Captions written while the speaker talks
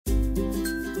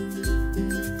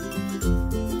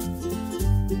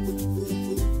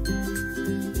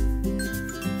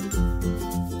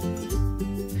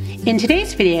In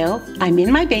today's video, I'm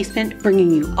in my basement bringing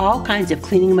you all kinds of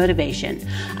cleaning motivation.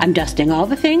 I'm dusting all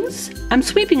the things, I'm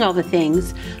sweeping all the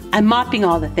things, I'm mopping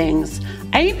all the things.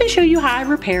 I even show you how I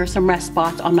repair some rust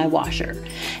spots on my washer.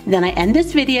 Then I end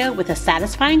this video with a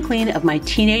satisfying clean of my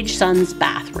teenage son's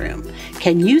bathroom.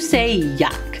 Can you say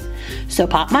yuck? So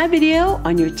pop my video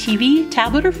on your TV,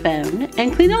 tablet, or phone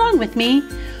and clean along with me,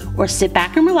 or sit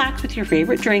back and relax with your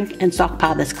favorite drink and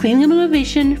stockpile this cleaning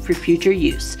motivation for future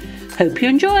use. Hope you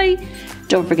enjoy.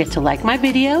 Don't forget to like my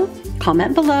video,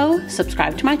 comment below,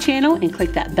 subscribe to my channel, and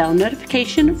click that bell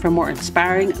notification for more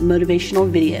inspiring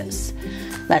motivational videos.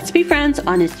 Let's be friends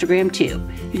on Instagram too.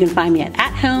 You can find me at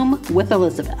 @home with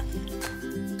Elizabeth.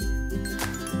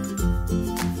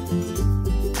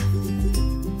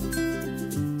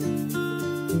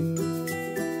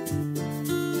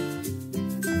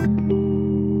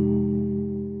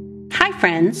 Hi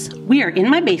friends, we are in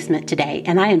my basement today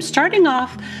and I am starting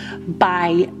off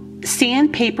by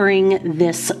sandpapering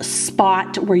this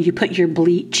spot where you put your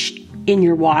bleach in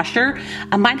your washer.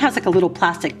 Mine has like a little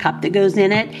plastic cup that goes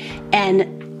in it, and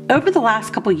over the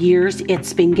last couple years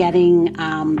it's been getting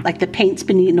like the paint's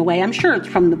been eaten away. I'm sure it's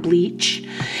from the bleach,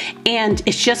 and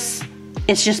it's just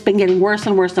been getting worse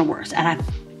and worse and worse. And I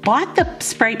bought the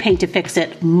spray paint to fix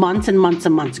it months and months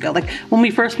and months ago, like when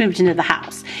we first moved into the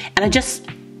house, and I've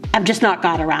just not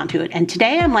got around to it. And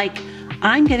today I'm like,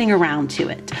 I'm getting around to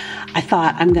it. I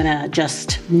thought I'm gonna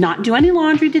just not do any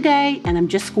laundry today, and I'm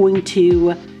just going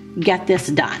to get this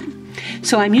done.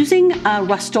 So I'm using a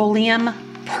Rust-Oleum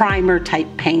primer type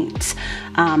paint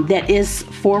that is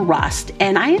for rust,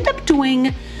 and I end up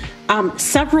doing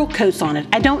several coats on it.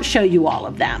 I don't show you all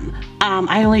of them.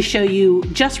 I only show you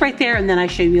just right there, and then I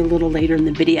show you a little later in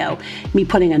the video me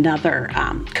putting another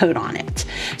coat on it.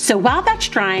 So while that's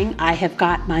drying, I have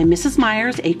got my Mrs.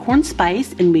 Meyer's Acorn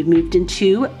Spice, and we've moved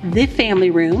into the family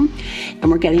room,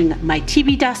 and we're getting my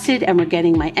TV dusted, and we're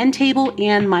getting my end table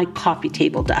and my coffee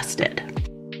table dusted.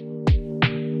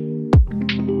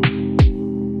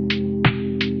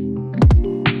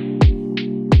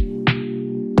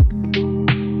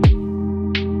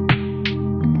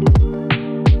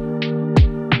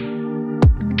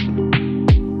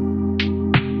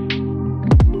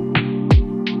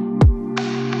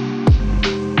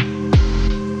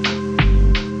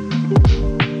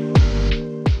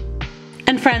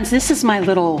 Friends, this is my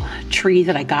little tree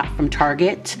that I got from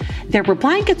Target. There were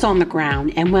blankets on the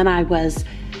ground, and when I was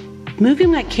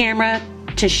moving my camera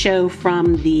to show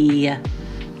from the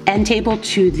end table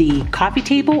to the coffee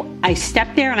table, I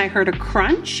stepped there and I heard a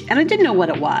crunch, and I didn't know what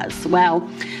it was. Well,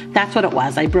 that's what it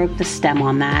was. I broke the stem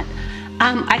on that.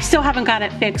 I still haven't got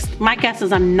it fixed. My guess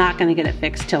is I'm not going to get it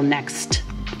fixed till next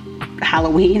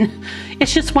Halloween.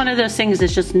 It's just one of those things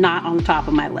that's just not on the top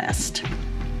of my list.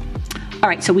 All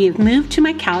right, so we have moved to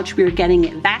my couch. We are getting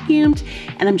it vacuumed,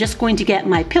 and I'm just going to get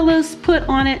my pillows put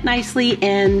on it nicely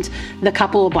and the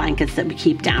couple of blankets that we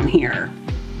keep down here.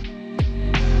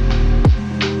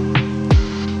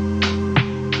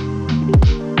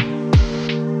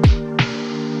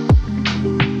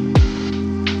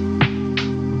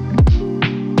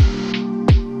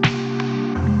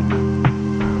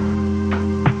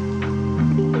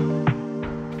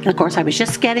 And of course, I was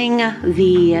just getting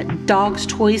the dogs'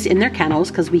 toys in their kennels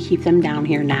because we keep them down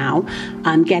here now.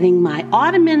 I'm getting my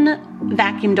ottoman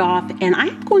vacuumed off, and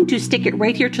I'm going to stick it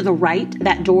right here to the right.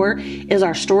 That door is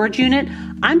our storage unit.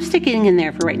 I'm sticking in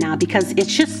there for right now because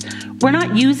it's just, we're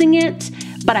not using it,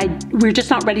 but we're just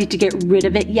not ready to get rid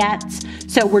of it yet.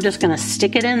 So we're just gonna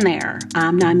stick it in there.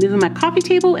 Now I'm moving my coffee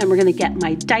table, and we're gonna get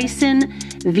my Dyson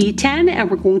V10, and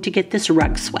we're going to get this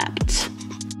rug swept.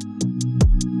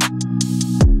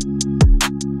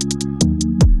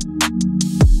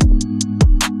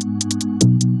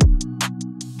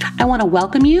 I want to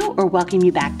welcome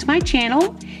you back to my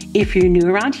channel. If you're new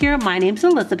around here, my name's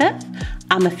Elizabeth.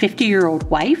 I'm a 50-year-old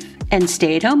wife and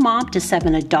stay-at-home mom to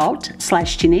 7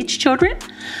 adult/teenage children.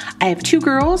 I have 2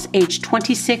 girls aged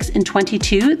 26 and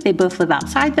 22. They both live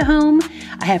outside the home.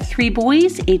 I have 3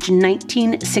 boys aged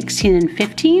 19, 16, and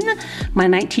 15. My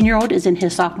 19-year-old is in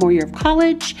his sophomore year of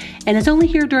college and is only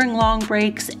here during long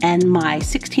breaks, and my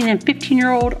 16 and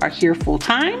 15-year-old are here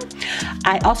full-time.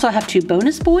 I also have 2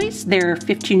 bonus boys. They're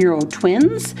 15-year-old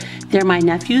twins. They're my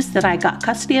nephews that I got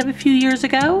custody of a few years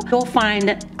ago. You'll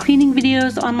find cleaning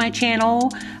videos on my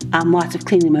channel, lots of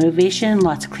cleaning motivation,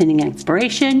 lots of cleaning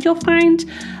inspiration. You'll find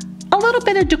a little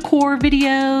bit of decor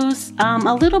videos,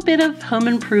 a little bit of home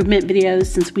improvement videos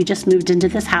since we just moved into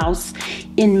this house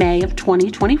in May of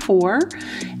 2024.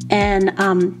 And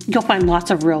you'll find lots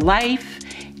of real life.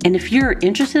 And if you're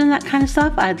interested in that kind of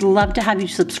stuff, I'd love to have you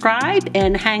subscribe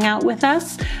and hang out with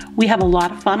us. We have a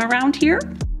lot of fun around here.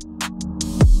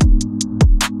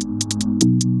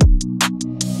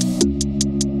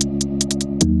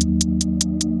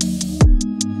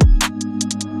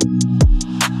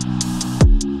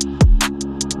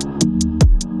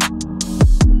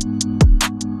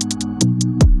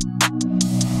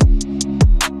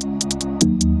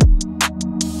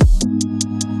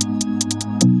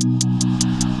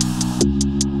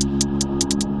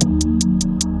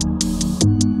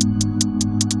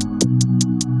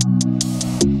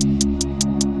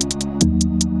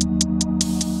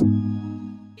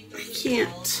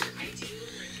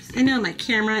 I know my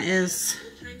camera is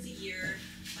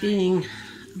being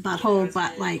a butthole,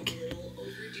 but like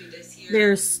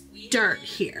there's dirt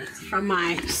here from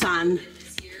my son,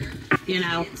 you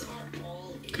know,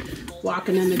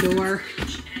 walking in the door.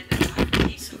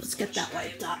 So let's get that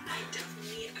wiped up.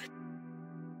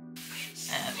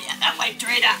 Yeah, that wiped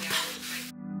right up.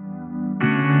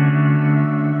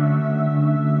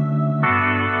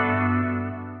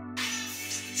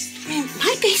 Man,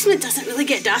 my basement doesn't really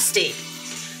get dusty.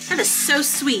 That is so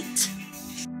sweet.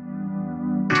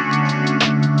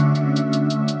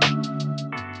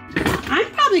 I'm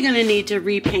probably gonna need to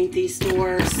repaint these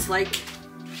doors. Like,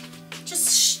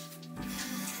 just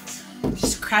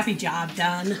a crappy job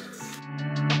done.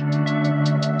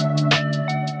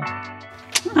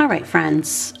 All right,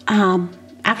 friends.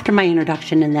 After my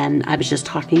introduction, and then I was just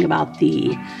talking about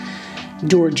the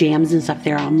door jams and stuff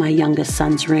there on my youngest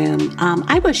son's room.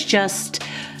 I was just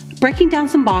breaking down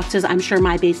some boxes. I'm sure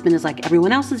my basement is like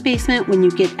everyone else's basement. When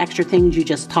you get extra things, you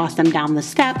just toss them down the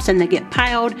steps and they get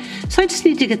piled. So I just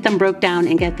need to get them broke down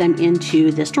and get them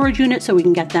into the storage unit so we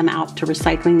can get them out to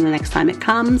recycling the next time it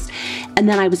comes. And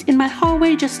then I was in my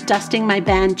hallway just dusting my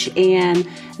bench and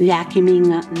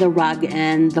vacuuming the rug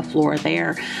and the floor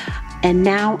there. And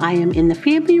now I am in the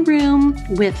family room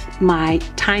with my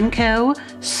Timeco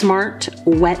Smart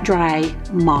Wet Dry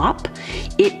Mop.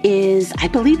 It is, I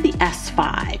believe, the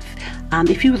S5.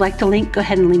 If you would like the link, go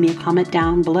ahead and leave me a comment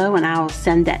down below and I'll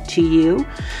send that to you.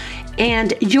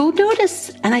 And you'll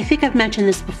notice, and I think I've mentioned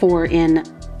this before in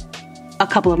a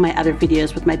couple of my other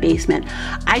videos with my basement,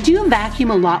 I do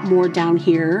vacuum a lot more down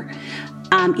here,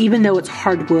 even though it's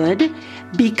hardwood,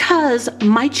 because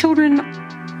my children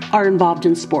are involved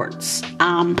in sports,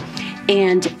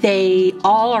 and they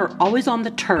all are always on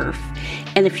the turf.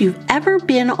 And if you've ever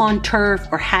been on turf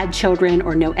or had children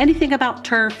or know anything about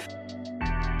turf,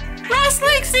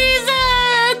 wrestling season!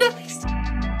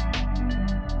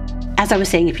 As I was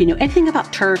saying, if you know anything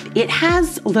about turf, it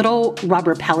has little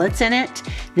rubber pellets in it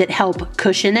that help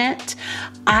cushion it.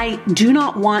 I do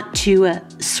not want to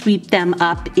sweep them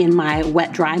up in my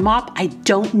wet dry mop. I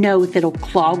don't know if it'll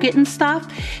clog it and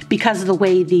stuff because of the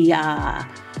way the,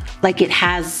 like it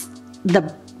has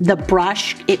the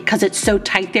brush, because it's so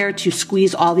tight there to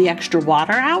squeeze all the extra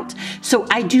water out. So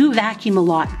I do vacuum a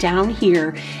lot down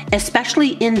here,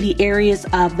 especially in the areas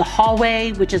of the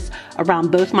hallway, which is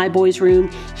around both my boys' room,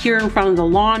 here in front of the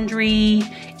laundry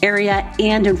area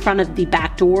and in front of the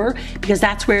back door, because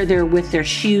that's where they're with their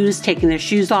shoes, taking their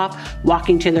shoes off,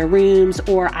 walking to their rooms,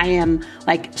 or I am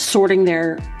like sorting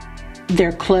their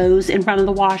clothes in front of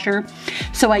the washer.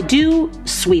 So I do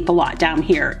sweep a lot down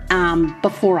here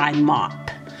before I mop.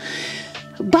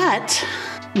 But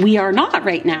we are not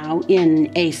right now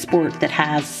in a sport that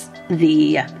has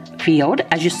the field.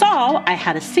 As you saw, I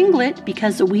had a singlet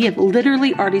because we have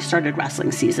literally already started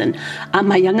wrestling season.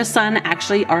 My youngest son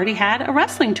actually already had a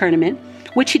wrestling tournament,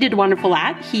 which he did wonderful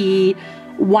at. He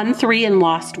won 3 and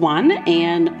lost 1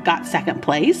 and got 2nd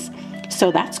place.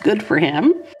 So that's good for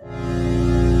him.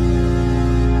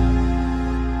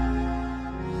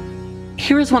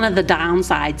 Here's one of the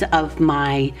downsides of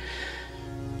my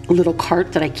little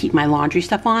cart that I keep my laundry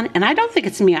stuff on, and I don't think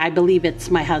it's me, I believe it's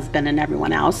my husband and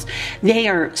everyone else. They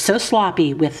are so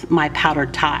sloppy with my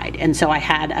powdered Tide, and so I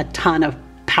had a ton of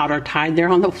powdered Tide there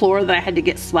on the floor that I had to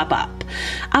get swept up.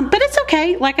 But it's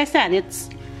okay, like I said,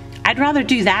 I'd rather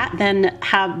do that than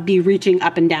be reaching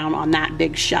up and down on that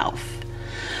big shelf.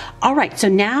 All right, so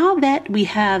now that we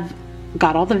have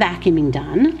got all the vacuuming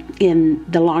done in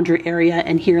the laundry area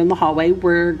and here in the hallway,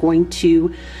 we're going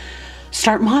to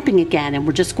start mopping again, and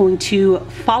we're just going to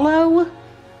follow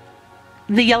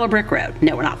the yellow brick road.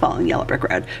 No, we're not following the yellow brick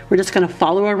road. We're just going to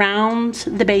follow around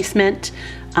the basement,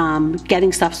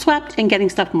 getting stuff swept and getting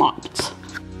stuff mopped.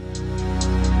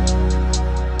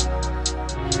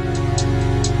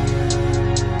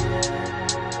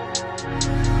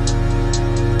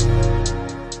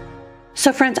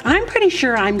 So friends, I'm pretty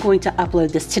sure I'm going to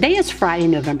upload this. Today is Friday,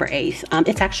 November 8th.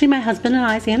 It's actually my husband and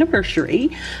I's anniversary.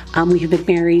 We have been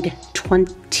married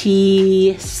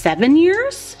 27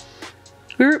 years.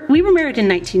 We were married in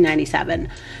 1997.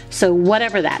 So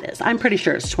whatever that is, I'm pretty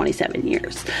sure it's 27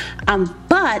 years.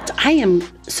 But I am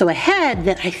so ahead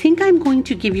that I think I'm going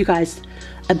to give you guys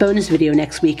a bonus video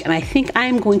next week, and I think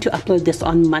I'm going to upload this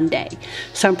on Monday.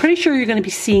 So I'm pretty sure you're going to be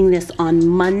seeing this on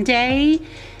Monday,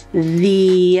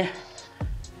 the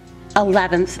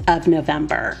 11th of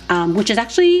November, which is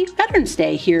actually Veterans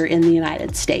Day here in the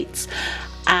United States.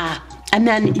 And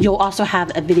then you'll also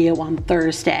have a video on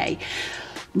Thursday.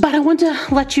 But I want to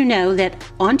let you know that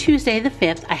on Tuesday the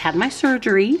 5th, I had my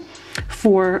surgery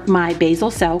for my basal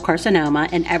cell carcinoma,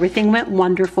 and everything went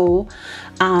wonderful.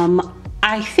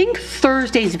 I think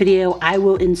Thursday's video I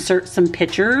will insert some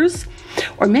pictures,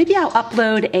 or maybe I'll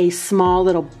upload a small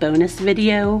little bonus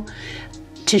video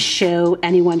to show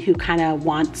anyone who kind of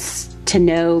wants to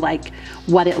know like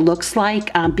what it looks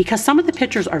like, because some of the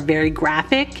pictures are very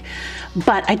graphic,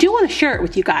 but I do want to share it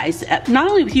with you guys, not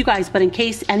only with you guys, but in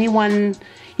case anyone,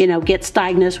 you know, gets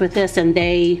diagnosed with this and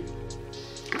they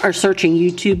are searching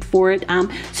YouTube for it.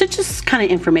 So just kind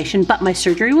of information, but my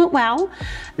surgery went well.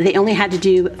 They only had to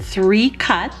do 3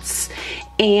 cuts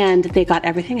and they got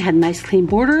everything, had nice clean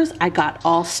borders. I got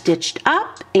all stitched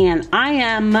up and I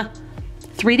am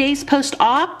 3 days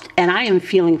post-op and I am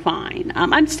feeling fine.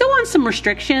 I'm still on some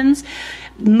restrictions,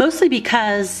 mostly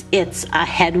because it's a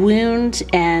head wound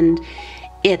and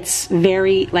it's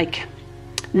very like,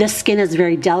 this skin is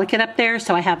very delicate up there,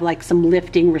 so I have like some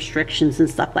lifting restrictions and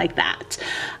stuff like that.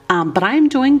 But I am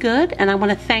doing good, and I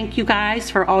want to thank you guys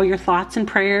for all your thoughts and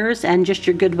prayers and just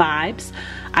your good vibes.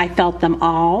 I felt them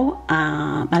all.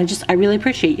 I really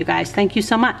appreciate you guys. Thank you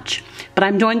so much. But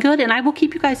I'm doing good, and I will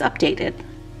keep you guys updated.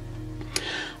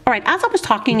 All right, as I was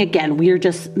talking again, we are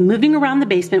just moving around the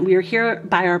basement. We are here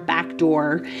by our back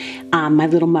door, my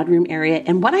little mudroom area,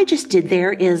 and what I just did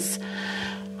there is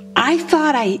I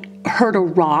thought I heard a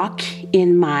rock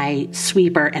in my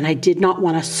sweeper and I did not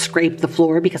want to scrape the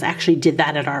floor because I actually did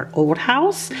that at our old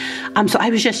house. So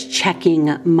I was just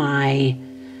checking my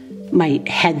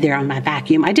head there on my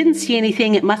vacuum. I didn't see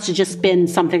anything. It must have just been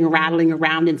something rattling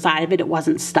around inside of it. It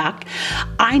wasn't stuck.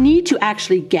 I need to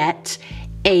actually get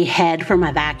a head for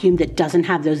my vacuum that doesn't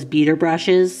have those beater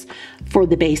brushes for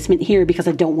the basement here because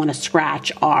I don't want to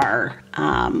scratch our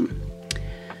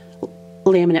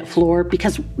laminate floor,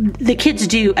 because the kids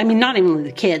do, I mean, not even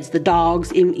the kids, the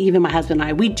dogs, even my husband and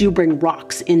I, we do bring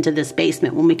rocks into this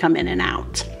basement when we come in and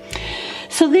out.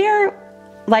 So there,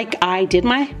 like I did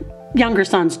my younger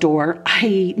son's door,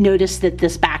 I noticed that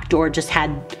this back door just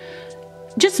had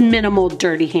just minimal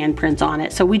dirty handprints on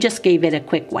it. So we just gave it a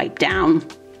quick wipe down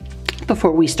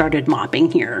before we started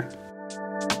mopping here.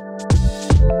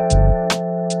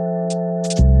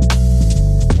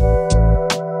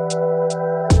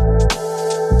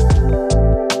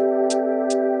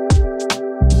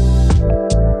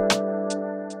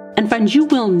 And friends, you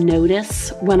will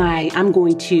notice when I'm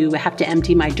going to have to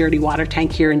empty my dirty water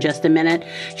tank here in just a minute,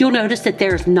 you'll notice that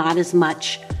there's not as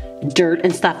much dirt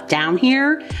and stuff down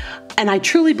here. And I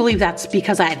truly believe that's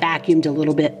because I vacuumed a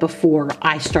little bit before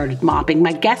I started mopping.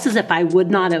 My guess is if I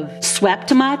would not have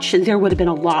swept much, there would have been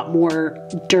a lot more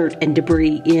dirt and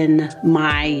debris in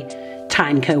my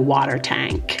Tyneco water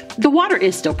tank. The water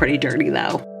is still pretty dirty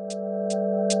though.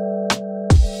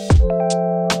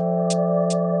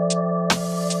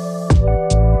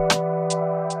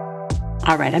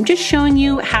 All right, I'm just showing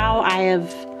you how I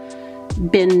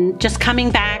have been just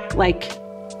coming back like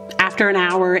after an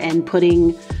hour and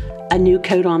putting a new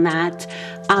coat on that.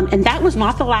 And that was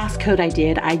not the last coat I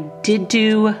did. I did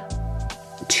do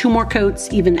 2 more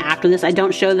coats even after this. I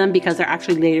don't show them because they're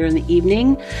actually later in the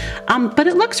evening, but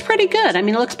it looks pretty good. I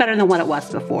mean, it looks better than what it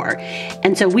was before.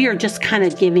 And so we are just kind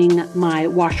of giving my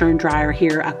washer and dryer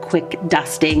here a quick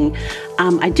dusting.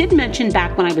 I did mention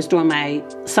back when I was doing my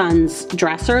son's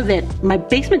dresser that my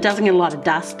basement doesn't get a lot of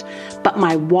dust, but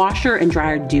my washer and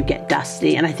dryer do get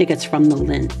dusty, and I think it's from the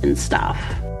lint and stuff.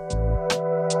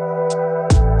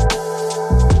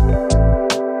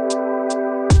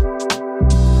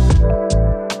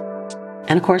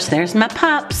 And of course, there's my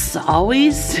pups,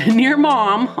 always near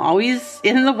mom, always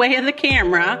in the way of the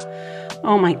camera.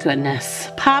 Oh my goodness.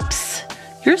 Pups,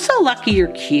 you're so lucky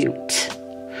you're cute.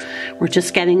 We're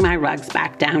just getting my rugs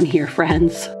back down here,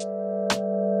 friends.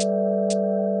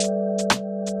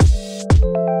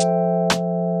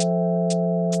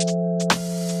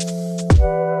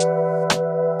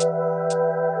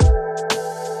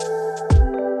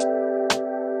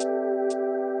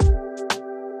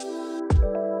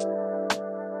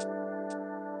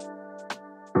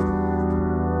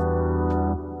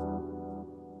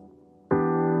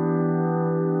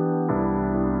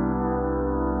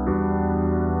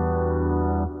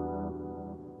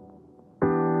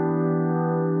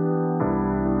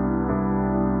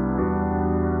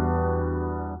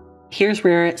 Here's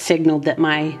where it signaled that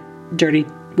my dirty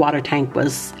water tank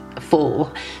was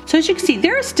full. So as you can see,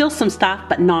 there is still some stuff,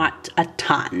 but not a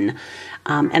ton.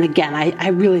 And again, I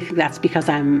really think that's because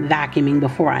I'm vacuuming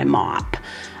before I mop.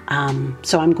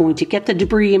 So I'm going to get the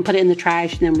debris and put it in the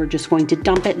trash, and then we're just going to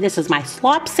dump it. This is my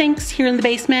slop sinks here in the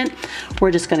basement.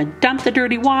 We're just gonna dump the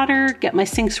dirty water, get my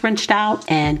sinks rinsed out,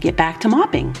 and get back to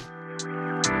mopping.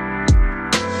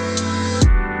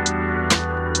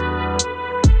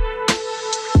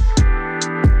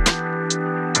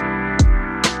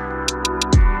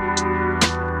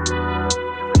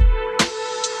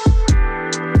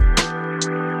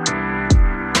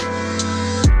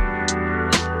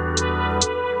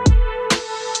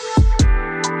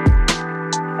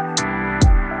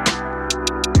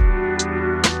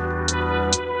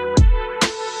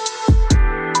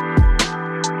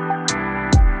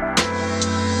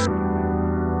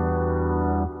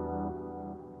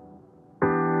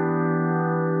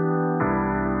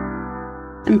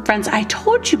 Friends, I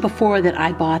told you before that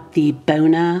I bought the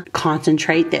Bona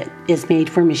concentrate that is made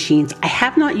for machines. I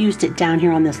have not used it down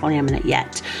here on this laminate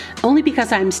yet, only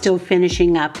because I'm still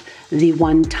finishing up the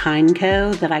one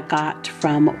Tyneco that I got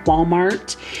from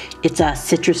Walmart. It's a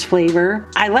citrus flavor.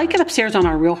 I like it upstairs on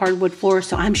our real hardwood floor,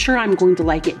 so I'm sure I'm going to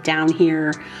like it down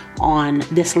here on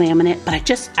this laminate, but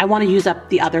I want to use up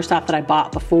the other stuff that I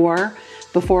bought before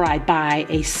I buy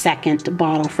a second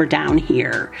bottle for down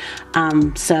here.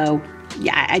 So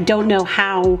yeah, I don't know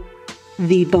how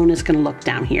the Bona is going to look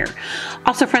down here.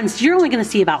 Also, friends, you're only going to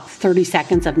see about 30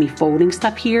 seconds of me folding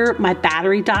stuff here. My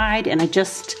battery died, and it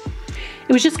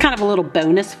was just kind of a little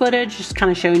bonus footage, just kind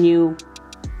of showing you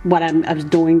what I was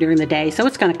doing during the day. So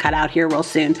it's going to cut out here real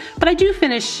soon. But I do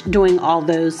finish doing all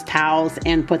those towels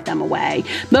and put them away.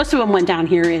 Most of them went down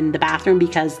here in the bathroom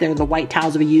because they're the white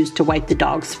towels we use to wipe the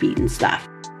dog's feet and stuff.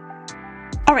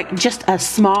 All right, just a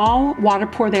small water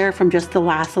pour there from just the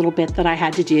last little bit that I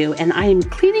had to do. And I am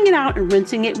cleaning it out and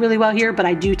rinsing it really well here, but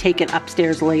I do take it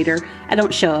upstairs later. I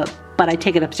don't show it, but I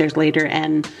take it upstairs later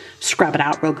and scrub it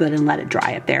out real good and let it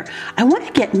dry up there. I want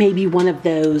to get maybe one of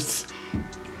those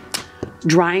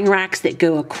drying racks that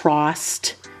go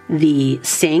across the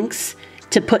sinks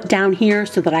to put down here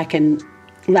so that I can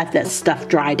let that stuff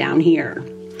dry down here.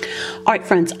 All right,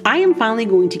 friends, I am finally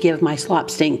going to give my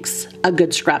slop sinks a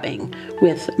good scrubbing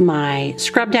with my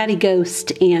Scrub Daddy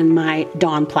Ghost and my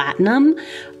Dawn Platinum.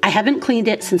 I haven't cleaned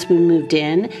it since we moved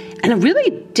in, and I really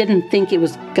didn't think it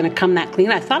was going to come that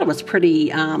clean. I thought it was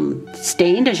pretty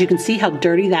stained, as you can see how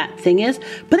dirty that thing is,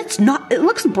 but it's not. It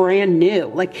looks brand new.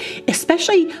 Like,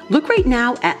 especially, look right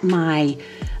now at my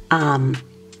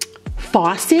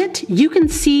faucet. You can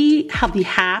see how the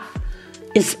half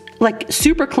is like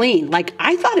super clean. Like,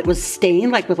 I thought it was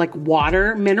stained, like with like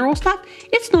water mineral stuff.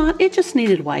 It's not, it just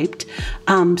needed wiped.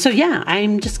 So yeah,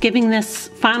 I'm just giving this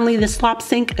slop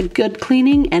sink a good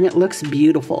cleaning, and it looks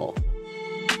beautiful.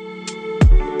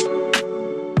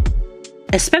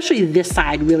 Especially this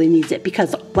side really needs it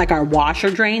because like our washer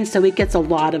drains, so it gets a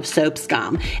lot of soap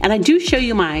scum. And I do show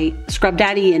you my Scrub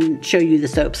Daddy and show you the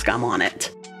soap scum on it.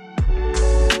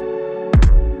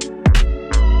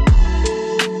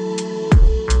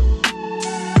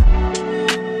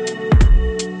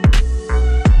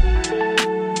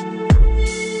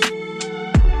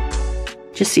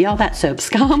 Just see all that soap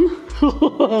scum?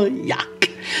 Yuck.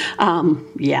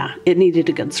 Yeah, it needed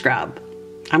a good scrub.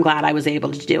 I'm glad I was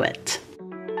able to do it.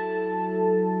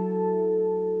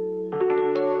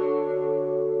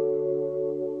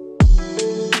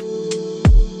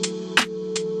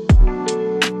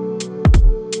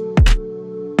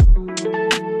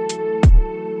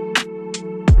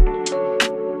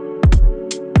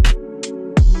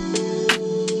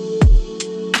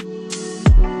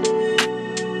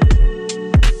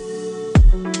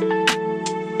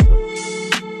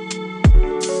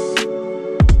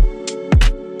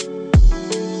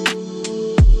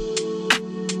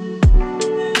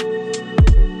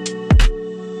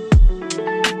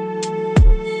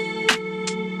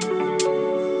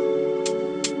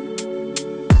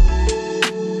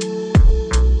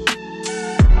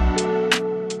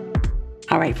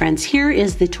 All right, friends, here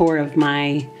is the tour of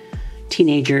my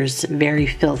teenager's very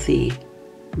filthy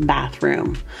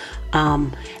bathroom.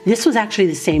 This was actually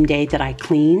the same day that I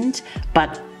cleaned,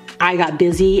 but I got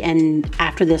busy and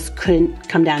after this couldn't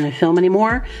come down and film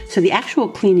anymore. So the actual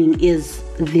cleaning is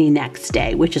the next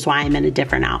day, which is why I'm in a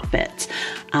different outfit.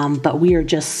 But we are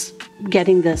just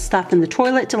getting the stuff in the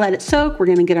toilet to let it soak. We're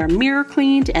gonna get our mirror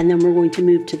cleaned, and then we're going to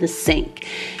move to the sink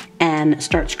and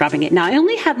start scrubbing it. Now, I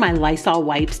only had my Lysol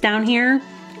wipes down here,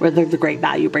 or they're the Great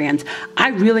Value brands. I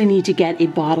really need to get a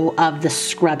bottle of the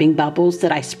scrubbing bubbles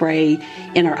that I spray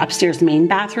in our upstairs main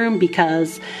bathroom,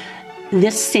 because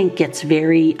this sink gets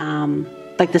very,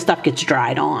 like the stuff gets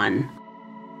dried on.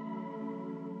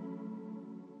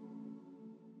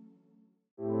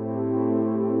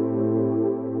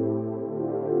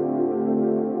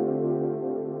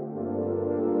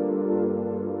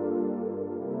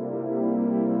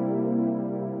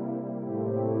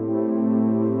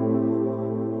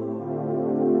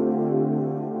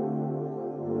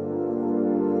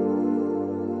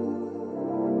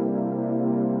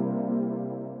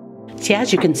 See,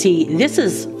 as you can see, this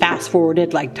is fast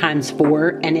forwarded like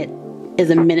 ×4, and it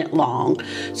is a minute long.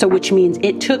 So which means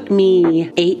it took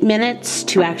me 8 minutes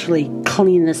to actually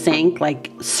clean the sink,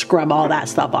 like scrub all that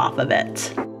stuff off of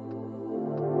it.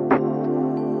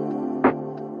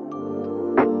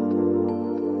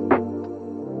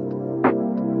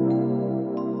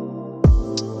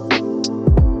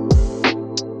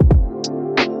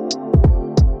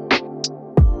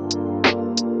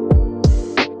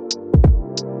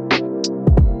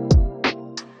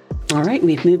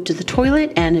 we've moved to the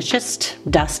toilet and it's just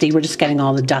dusty. We're just getting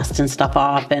all the dust and stuff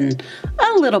off and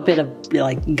a little bit of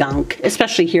like gunk,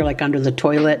 especially here like under the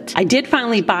toilet. I did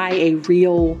finally buy a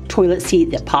real toilet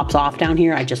seat that pops off down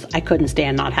here. I couldn't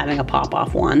stand not having a pop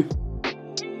off one.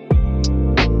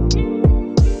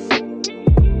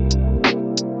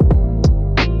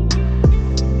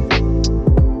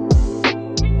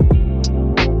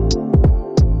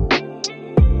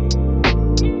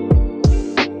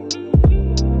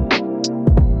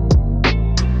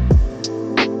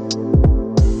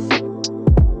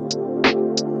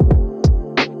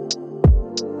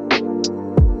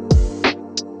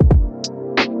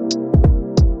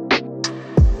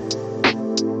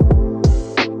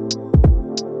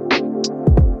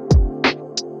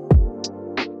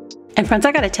 And friends,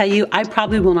 I gotta tell you, I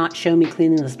probably will not show me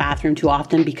cleaning this bathroom too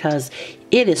often because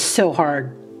it is so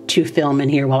hard to film in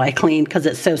here while I clean because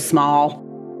it's so small.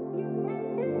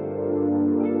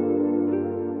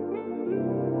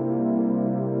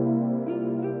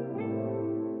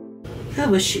 I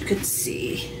wish you could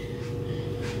see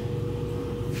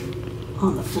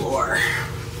on the floor.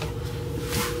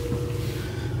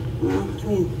 Well, I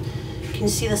mean, can you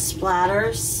see the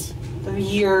splatters of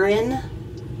urine?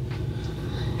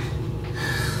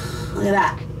 Look at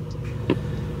that.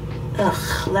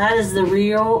 Ugh, that is the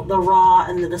real, the raw,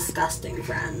 and the disgusting,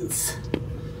 friends.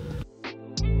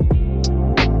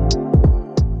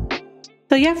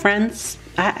 So yeah, friends,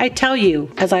 I tell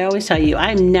you, as I always tell you,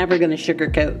 I'm never going to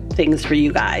sugarcoat things for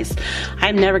you guys.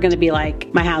 I'm never going to be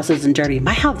like, my house isn't dirty.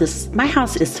 My house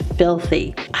is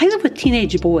filthy. I live with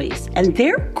teenage boys and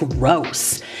they're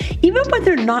gross. Even when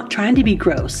they're not trying to be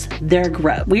gross, they're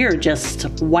gross. We are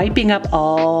just wiping up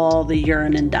all the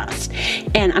urine and dust.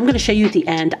 And I'm going to show you at the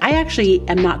end. I actually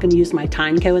am not going to use my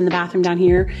Tyneco in the bathroom down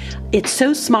here. It's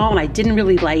so small and I didn't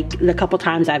really like the couple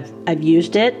times I've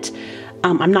used it.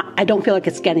 I don't feel like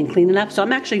it's getting clean enough, so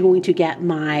I'm actually going to get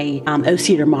my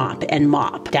O-Cedar mop and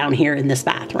mop down here in this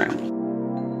bathroom.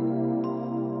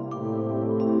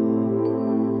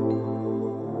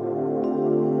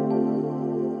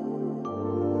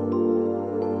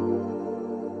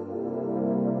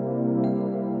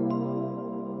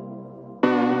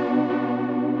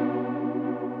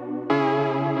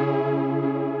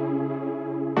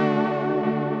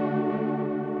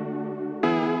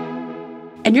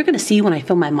 And you're gonna see when I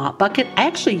fill my mop bucket, I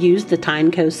actually used the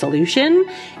Tyneco solution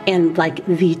and like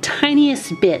the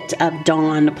tiniest bit of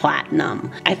Dawn Platinum.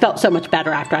 I felt so much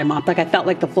better after I mopped. Like I felt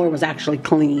like the floor was actually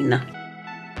clean.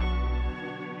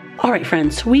 All right,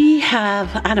 friends, we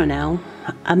have, I don't know,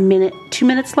 a minute, 2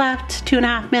 minutes left,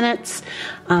 2.5 minutes.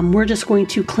 We're just going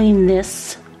to clean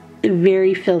this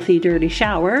very filthy, dirty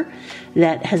shower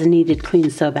that has needed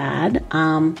cleaned so bad.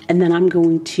 And then I'm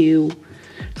going to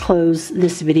close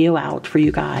this video out for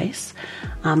you guys.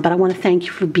 But I want to thank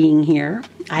you for being here.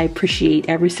 I appreciate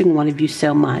every single one of you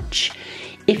so much.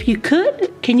 If you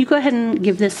could, can you go ahead and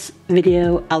give this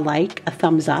video a like, a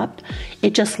thumbs up?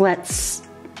 It just lets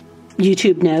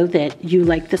YouTube know that you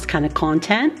like this kind of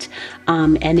content.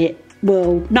 And it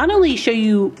will not only show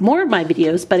you more of my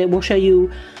videos, but it will show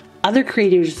you other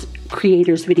creators'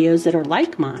 videos that are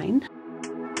like mine.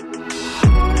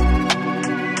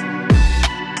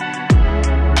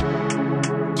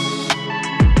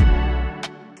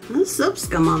 There's soap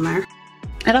scum on there.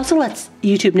 It also lets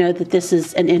YouTube know that this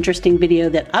is an interesting video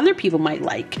that other people might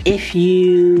like. If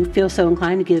you feel so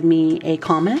inclined to give me a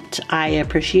comment, I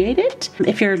appreciate it.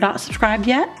 If you're not subscribed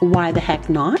yet, why the heck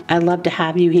not? I love to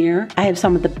have you here. I have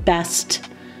some of the best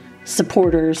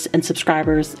supporters and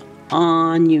subscribers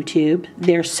on YouTube.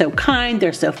 They're so kind,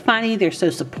 they're so funny, they're so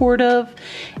supportive,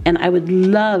 and I would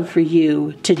love for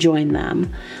you to join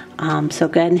them. So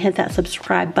go ahead and hit that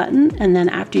subscribe button, and then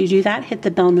after you do that, hit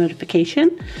the bell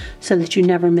notification so that you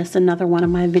never miss another one of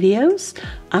my videos.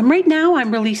 Right now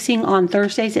I'm releasing on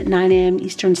Thursdays at 9 a.m.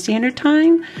 Eastern Standard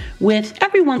Time, with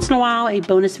every once in a while a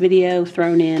bonus video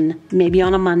thrown in, maybe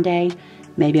on a Monday,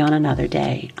 maybe on another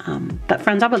day. But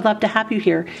friends, I would love to have you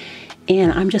here.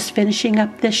 And I'm just finishing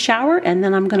up this shower and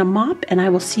then I'm gonna mop, and I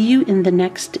will see you in the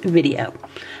next video.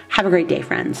 Have a great day,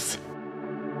 friends.